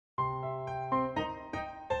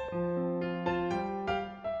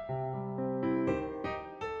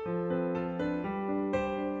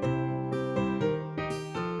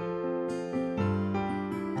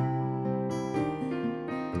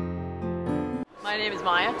My name is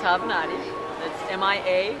Mia Tavonatti. That's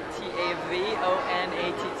Miatavonatti.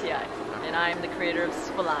 And I'm the creator of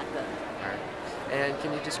Svelata. Alright. And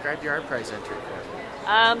can you describe your ArtPrize entry for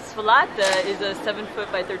me? Svelata is a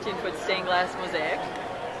 7-foot by 13-foot stained glass mosaic.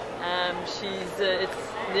 It's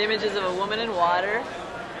the images of a woman in water,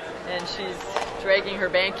 and she's dragging her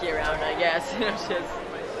banky around, I guess.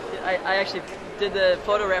 I actually did the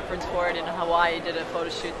photo reference for it in Hawaii, did a photo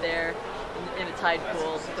shoot there in a tide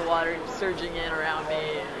pool with the water surging in around me,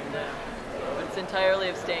 and but it's entirely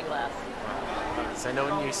of stained glass. So I know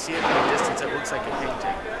when you see it from a distance, it looks like a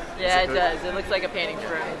painting. Yeah, it does. It looks like a painting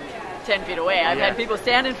from 10 feet away. I've had people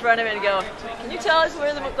stand in front of it and go, "Can you tell us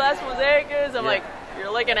where the glass mosaic is?" I'm like,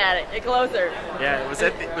 "You're looking at it. Get closer." Yeah, was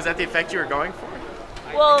that the effect you were going for?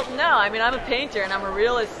 Well, no. I mean, I'm a painter, and I'm a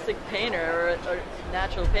realistic painter, or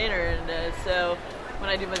natural painter, and so when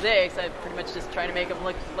I do mosaics, I pretty much just try to make them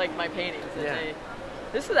look like my paintings. And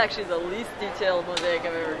this is actually the least detailed mosaic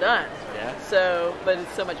I've ever done. Yeah. So, but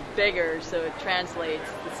it's so much bigger, so it translates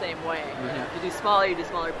the same way. Mm-hmm. If you do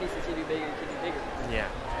smaller pieces. You do bigger, you do bigger. Yeah.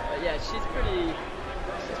 But yeah, she's pretty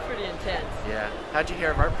intense. Yeah. How'd you hear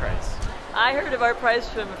of ArtPrize? I heard of ArtPrize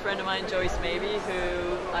from a friend of mine, Joyce Mabey,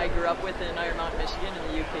 who I grew up with in Iron Mountain, Michigan,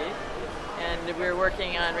 in the UP. And we were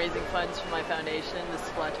working on raising funds for my foundation, the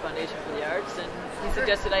Svelata Foundation for the Arts, and he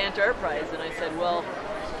suggested I enter ArtPrize, and I said, "Well,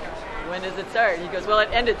 when does it start?" He goes, "Well, it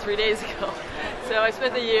ended 3 days ago." So I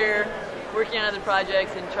spent the year working on other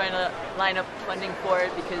projects and trying to line up funding for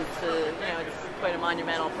it because it's quite a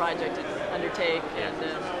monumental project to undertake, and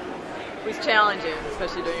it was challenging,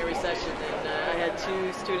 especially during a recession. And I had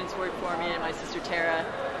 2 students work for me and my sister Tara,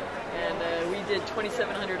 and we did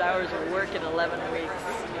 2,700 hours of work in 11 weeks.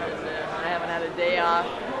 And I haven't had a day off,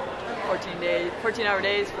 14-hour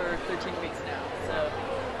days for 13 weeks now. So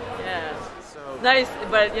yeah, nice,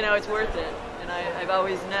 but it's worth it. And I've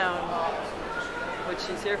always known what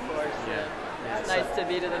she's here for. So it's nice to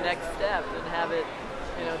be to the next step and have it.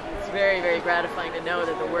 It's very, very gratifying to know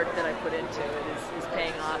that the work that I put into it is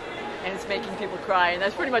paying off, and it's making people cry, and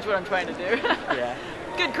that's pretty much what I'm trying to do. Yeah.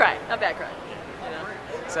 Good cry, not bad cry.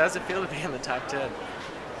 So how's it feel to be in the top 10?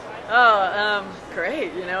 Oh,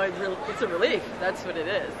 great. It's a relief. That's what it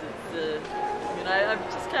is. I've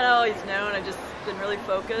just kind of always known. I've just been really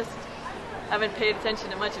focused. I haven't paid attention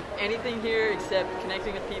to much of anything here except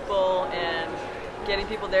connecting with people and getting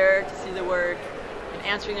people there to see the work and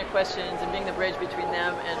answering their questions and being the bridge between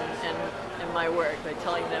them and my work by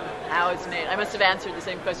telling them how it's made. I must have answered the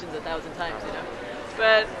same questions 1,000 times,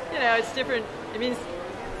 But, it's different. It means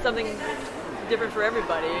something different for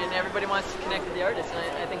everybody, and everybody wants to connect with the artist,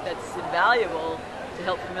 and I think that's invaluable to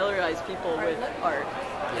help familiarize people with art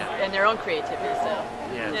and their own creativity. So,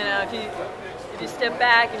 if you step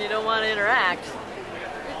back and you don't want to interact,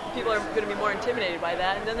 people are going to be more intimidated by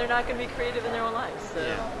that, and then they're not going to be creative in their own lives. So,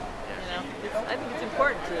 I think it's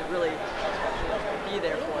important to really be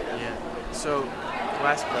there for them. Yeah. So,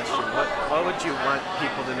 last question: what would you want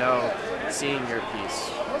people to know seeing your piece?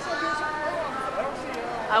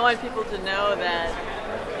 I want people to know that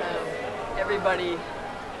everybody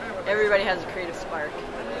has a creative spark.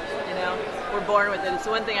 We're born with it. It's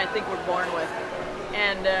the one thing I think we're born with,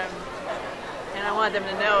 and I want them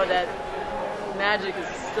to know that magic is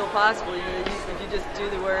still possible. If you just do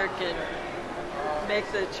the work and make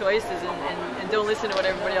the choices and don't listen to what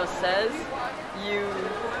everybody else says,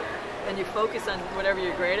 and you focus on whatever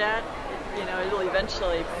you're great at, it'll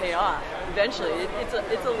eventually pay off. Eventually,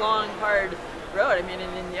 it's a long, hard road. I mean,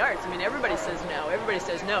 in the arts, everybody says no. Everybody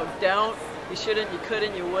says no. Don't. You shouldn't. You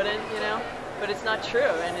couldn't. You wouldn't. But it's not true.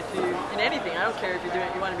 And if you in anything, I don't care if you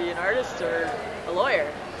want to be an artist or a lawyer.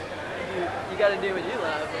 You got to do what you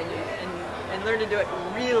love and learn to do it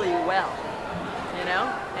really well.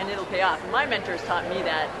 And it'll pay off. And my mentors taught me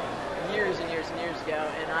that years and years and years ago.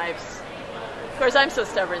 And of course, I'm so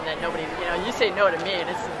stubborn that nobody, you say no to me, and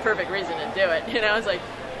it's the perfect reason to do it. It's like,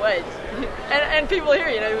 what? And people here,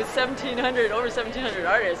 it was over 1,700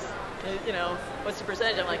 artists. What's the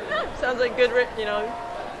percentage? I'm like, sounds like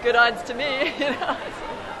good odds to me.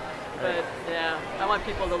 But yeah, I want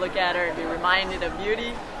people to look at her and be reminded of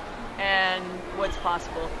beauty and what's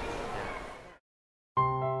possible.